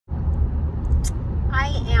I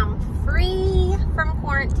am free from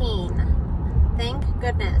quarantine. Thank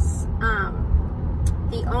goodness.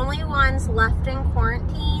 The only ones left in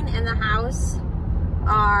quarantine in the house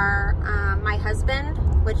are my husband,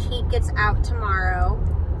 which he gets out tomorrow,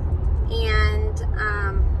 and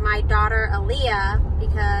my daughter Aaliyah,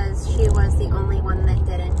 because she was the only one that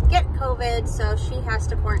didn't get COVID, so she has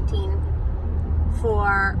to quarantine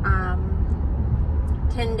for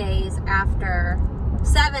 10 days after,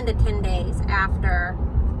 7 to 10 days after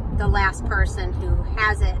the last person who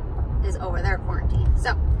has it is over their quarantine.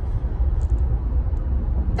 So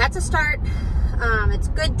that's a start. It's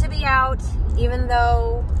good to be out, even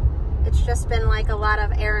though it's just been like a lot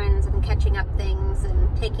of errands and catching up things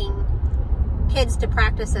and taking kids to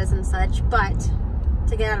practices and such, but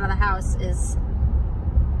to get out of the house is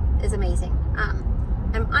amazing.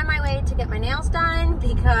 I'm on my way to get my nails done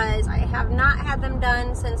because I have not had them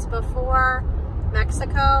done since before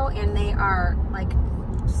Mexico, and they are like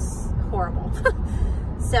horrible.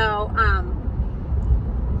 So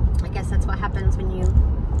I guess that's what happens when you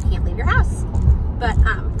can't leave your house. But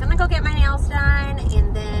I'm gonna go get my nails done,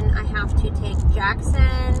 and then I have to take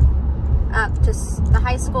Jackson up to the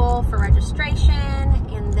high school for registration,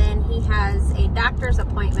 and then he has a doctor's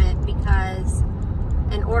appointment because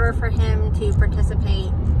in order for him to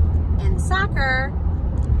participate in soccer,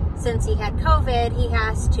 since he had COVID, he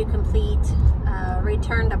has to complete a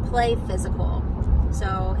return to play physical.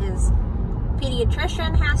 So his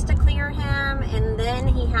pediatrician has to clear him, and then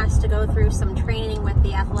he has to go through some training with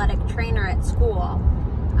the athletic trainer at school,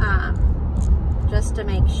 just to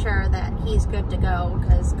make sure that he's good to go,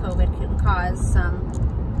 because COVID can cause some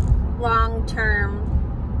long-term,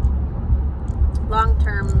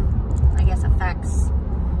 I guess, effects.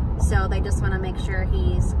 So they just want to make sure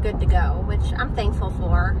he's good to go, which I'm thankful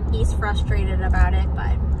for. He's frustrated about it,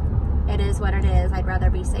 but it is what it is. I'd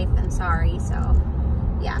rather be safe than sorry. So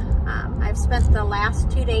yeah, I've spent the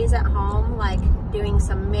last 2 days at home, like doing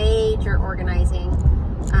some major organizing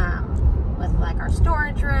with like our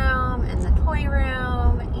storage room and the toy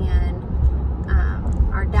room and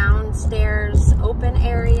our downstairs open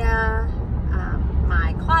area,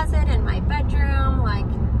 my closet and my bedroom, like,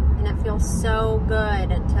 and it feels so good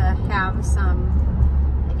to have some,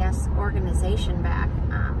 I guess, organization back.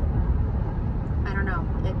 I don't know,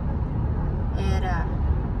 it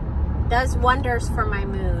does wonders for my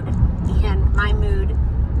mood, and my mood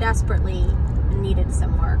desperately needed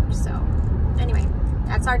some work. So anyway,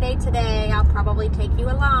 that's our day today. I'll probably take you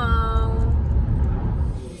along.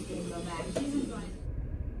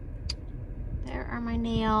 There are my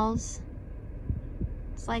nails.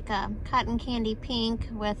 It's like a cotton candy pink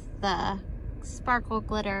with the sparkle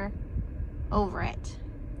glitter over it.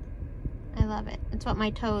 I love it. It's what my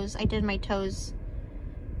toes, I did my toes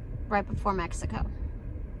right before Mexico.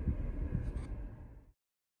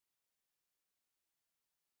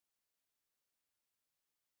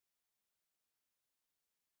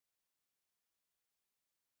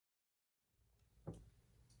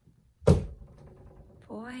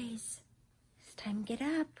 Boys, it's time to get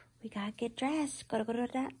up. We gotta get dressed. Gotta go to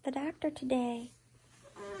the doctor today.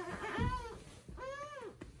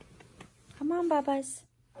 Come on, Bubbas.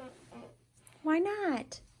 Why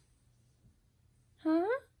not? Huh?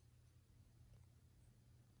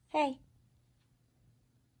 Hey.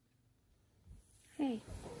 Hey.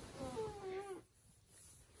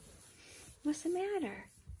 What's the matter?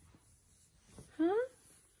 Huh?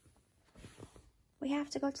 We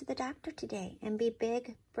have to go to the doctor today and be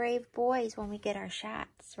big, brave boys when we get our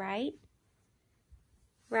shots, right?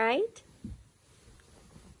 Right?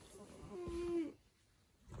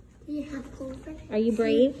 You have COVID. Are you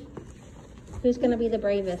brave? Who's going to be the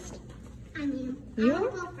bravest? I am. You I'll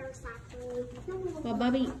are? go first, actually. Well,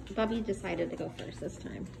 Bubby decided to go first this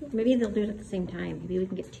time. Maybe they'll do it at the same time. Maybe we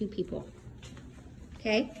can get 2 people.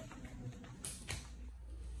 Okay?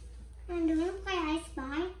 And do we play I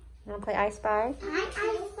Spy? You want to play I Spy?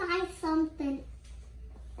 I spy something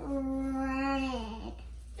red.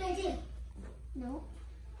 I do. No.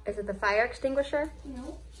 Is it the fire extinguisher?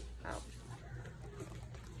 No. Oh.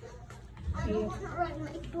 I don't want to ride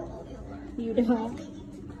my four-wheeler. You don't?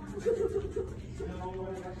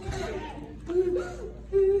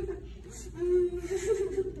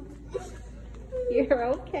 You're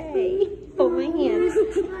okay. Hold my hand.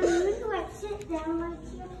 Sit down right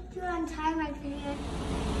here to untie my pants.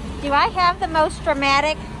 Do I have the most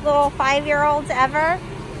dramatic little 5-year-olds ever?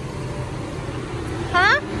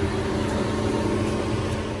 Huh?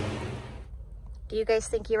 Do you guys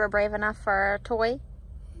think you were brave enough for a toy?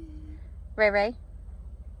 Ray Ray?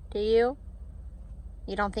 Do you?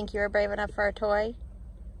 You don't think you were brave enough for a toy?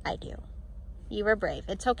 I do. You were brave.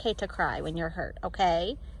 It's okay to cry when you're hurt,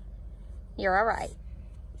 okay? You're all right.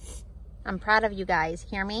 I'm proud of you guys.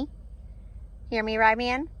 Hear me? Hear me,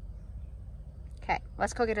 Ryman? Okay,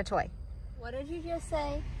 let's go get a toy. What did you just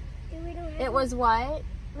say? It was what,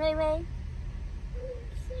 Ray Ray?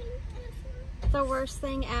 The worst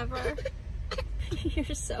thing ever.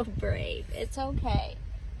 You're so brave. It's okay.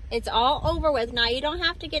 It's all over with. Now you don't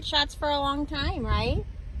have to get shots for a long time, right?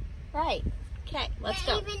 Right. Okay, let's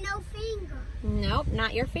go. Even no finger. Nope,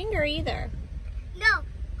 not your finger either. No,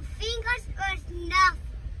 fingers or nothing.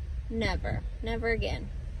 Never. Never again.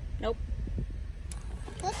 Nope.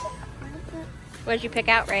 What'd you pick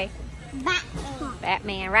out, Ray? Batman.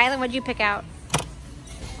 Batman. Rylan, what'd you pick out?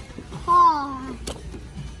 Car.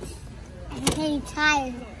 I can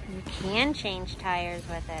tires. You can change tires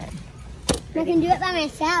with it. I can do it by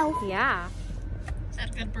myself. Yeah. Is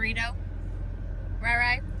that a good burrito?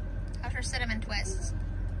 Right? How's your cinnamon twists?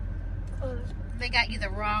 They got you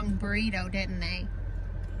the wrong burrito, didn't they?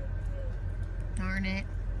 Darn it.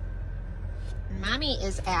 Mommy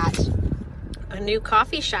is at a new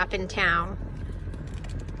coffee shop in town.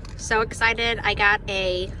 So excited. I got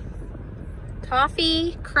a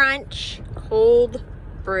coffee crunch cold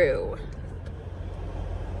brew.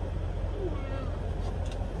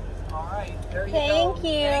 All right, there you Thank go.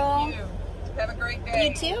 you. Thank you. Have a great day.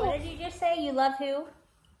 You too. What did you just say? You love who?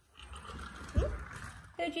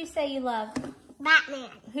 Who'd you say you love? Batman.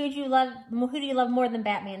 Who do you love more than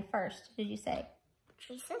Batman first? Did you say?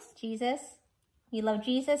 Jesus? Jesus? You love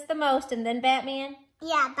Jesus the most and then Batman?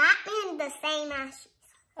 Yeah, Batman the same as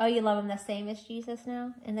Oh, you love him the same as Jesus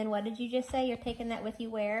now? And then what did you just say? You're taking that with you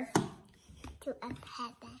where? to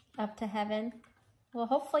heaven. Up to heaven? Well,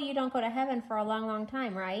 hopefully you don't go to heaven for a long, long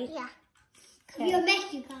time, right? Yeah. Okay. We'll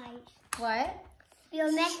miss you guys. What?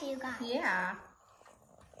 We'll miss you guys. Yeah.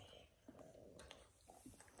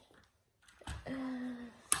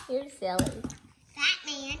 You're silly.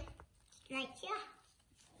 Batman. Right here.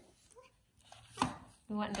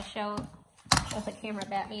 You wanting to show the camera,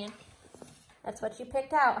 Batman? That's what you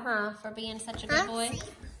picked out, huh? For being such a good boy?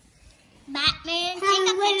 Batman, take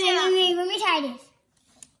a picture of it. Let me try this.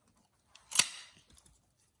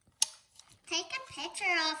 Take a picture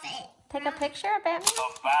of it. Take a picture of Batman?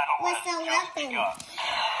 With the weapon.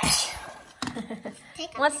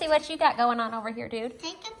 Let's see what you got going on over here, dude.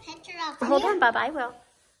 Take a picture of it. Hold on, Bub, I will.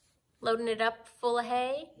 Loading it up full of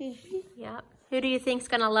hay? Yep. Who do you think's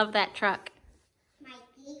going to love that truck?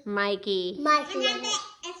 Mikey. And then if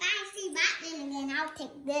I see Batman again, I'll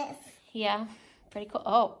take this. Yeah, pretty cool.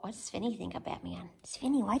 Oh, what does Svenny think of Batman?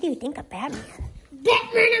 Svenny, why do you think of Batman?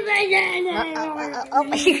 Batman! Are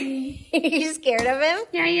you scared of him?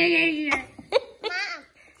 Yeah. Mom.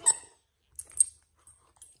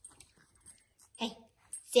 Hey,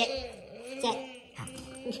 sit.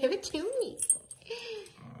 Give it to me.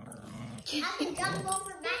 I can jump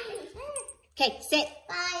over Batman's head. Okay, sit.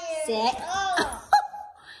 Fire. Sit. Oh.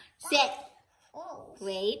 Sit. Oh.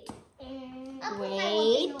 Wait.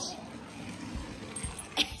 Wait.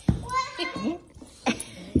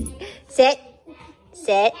 Sit.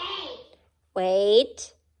 Sit.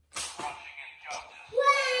 Wait.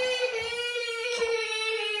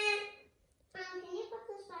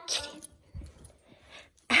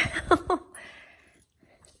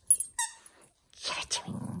 Give it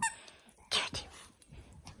to me. Give it to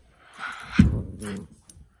me.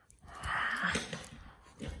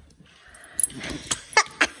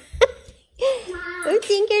 You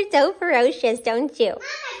think you're so ferocious, don't you? Mom,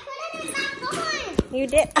 I put it back on. You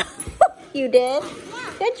did? You did?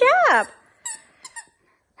 Yeah. Good job.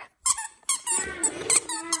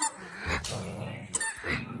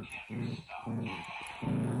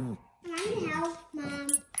 I need help, Mom.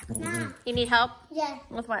 Mom. You need help? Yeah.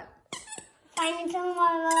 With what? Finding some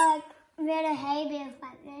like little hay bales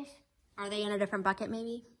like this. Are they in a different bucket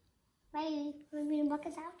maybe? Maybe. Maybe the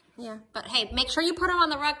bucket's out. Yeah. But hey, make sure you put them on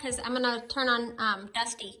the rug because I'm going to turn on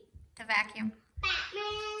Dusty to vacuum.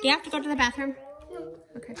 Batman. Do you have to go to the bathroom? No.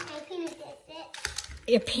 Okay. My penis is it.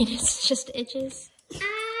 Your penis just itches.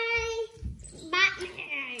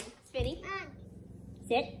 Batman. Spitty.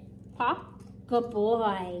 Sit. Paw. Good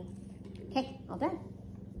boy. Okay, all done.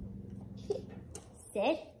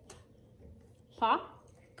 Sit. Paw.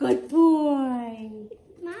 Good boy.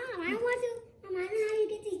 Mom, I want to know how you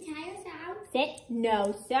get these tires out. Sit.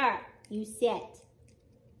 No, sir. You sit.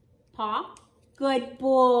 Paw. Good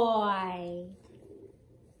boy.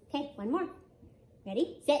 Okay, one more.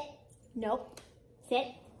 Ready? Sit. Nope. Sit.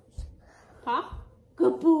 Paw.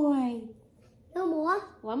 Good boy. No more.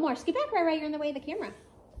 One more. Scoot back, Ray. You're in the way of the camera.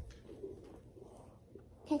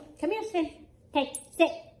 Okay, come here, Sven. Okay,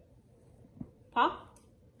 sit. Paw.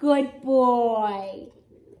 Good boy.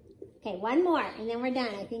 Okay, one more, and then we're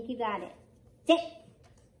done. I think you got it. Sit.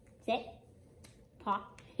 Sit. Paw.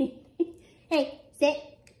 Hey, sit.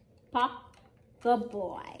 Paw. Good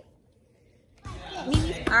boy.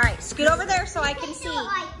 All right, scoot over there so I can see.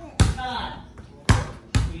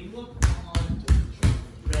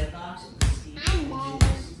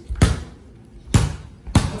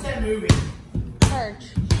 What's that movie?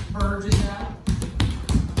 Purge. Purge is that?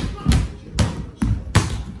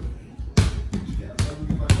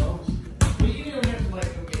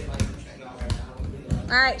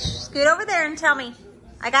 All right, scoot over there and tell me.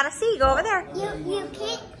 I gotta see. Go over there. You can't do it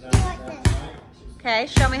this. Okay,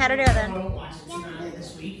 show me how to do it then.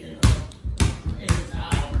 This weekend.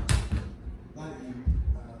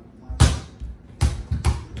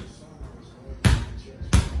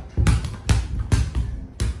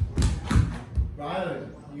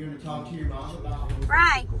 Rylan, you gonna talk to your mom about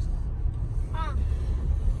Bri,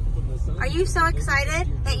 are you so excited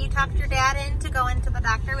that you talked your dad in to go into the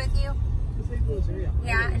doctor with you?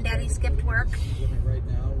 Yeah, and Daddy skipped work.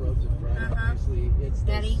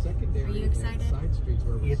 Daddy, are you excited?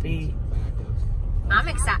 Yippee. I'm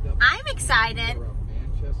excited. I'm excited.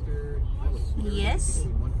 Yes.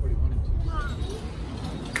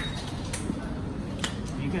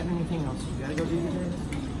 You got anything else you gotta go do today?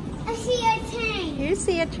 I see a train. You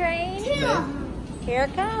see a train? Two. Here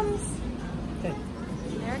it comes. Okay.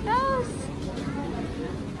 There it goes.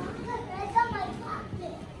 It's on my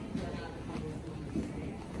pocket.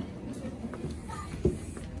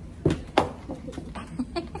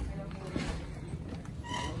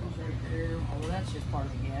 Oh, that's just part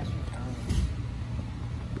of the gas return.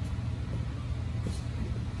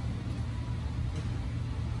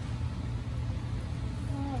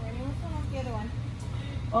 The other one.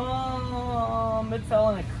 It fell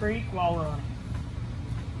in a creek while running.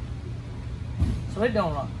 So it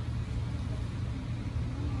don't run.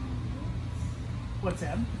 What's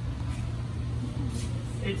that?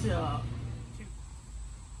 It's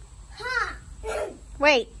Huh.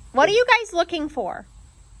 Wait, what are you guys looking for?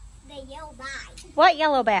 The yellow bag. What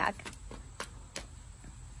yellow bag?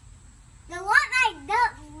 The one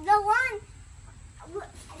the one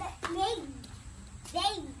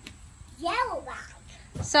they yellow bag.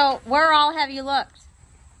 So, where all have you looked?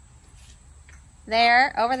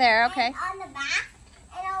 There, over there, okay. And on the back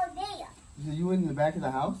and over there. So you went in the back of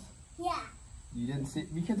the house? Yeah. You didn't see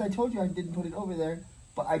because I told you I didn't put it over there,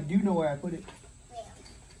 but I do know where I put it. Where?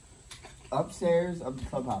 Upstairs of the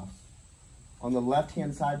clubhouse. On the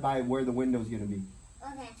left-hand side by where the window's gonna be.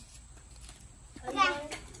 Okay. Okay.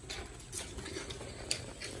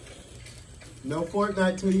 No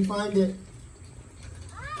Fortnite till you find it.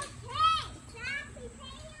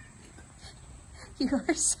 You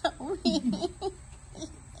are so mean.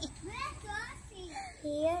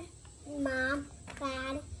 Here, Mom,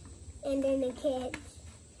 Dad, and then the kids.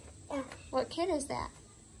 What kid is that?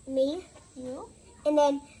 Me. You? And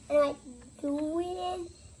then like doing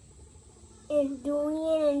and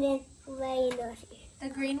then laying us. The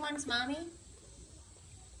green one's Mommy?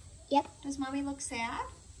 Yep. Does Mommy look sad?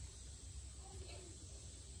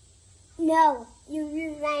 No, you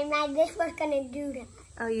this was gonna do that.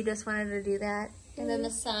 Oh, you just wanted to do that? And then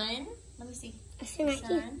the sun? Let me see. I see my teeth.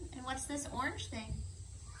 Sun. And what's this orange thing?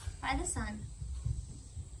 By the sun.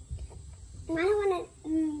 I want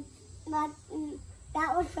to.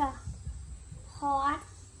 That was a heart.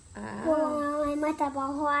 Well, I messed up a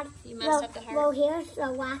heart. You messed up the heart? Well, here's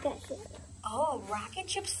a rocket ship. Oh, rocket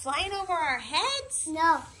ships flying over our heads?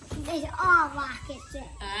 No, it's all rocket ships.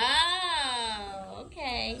 Oh,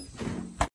 okay.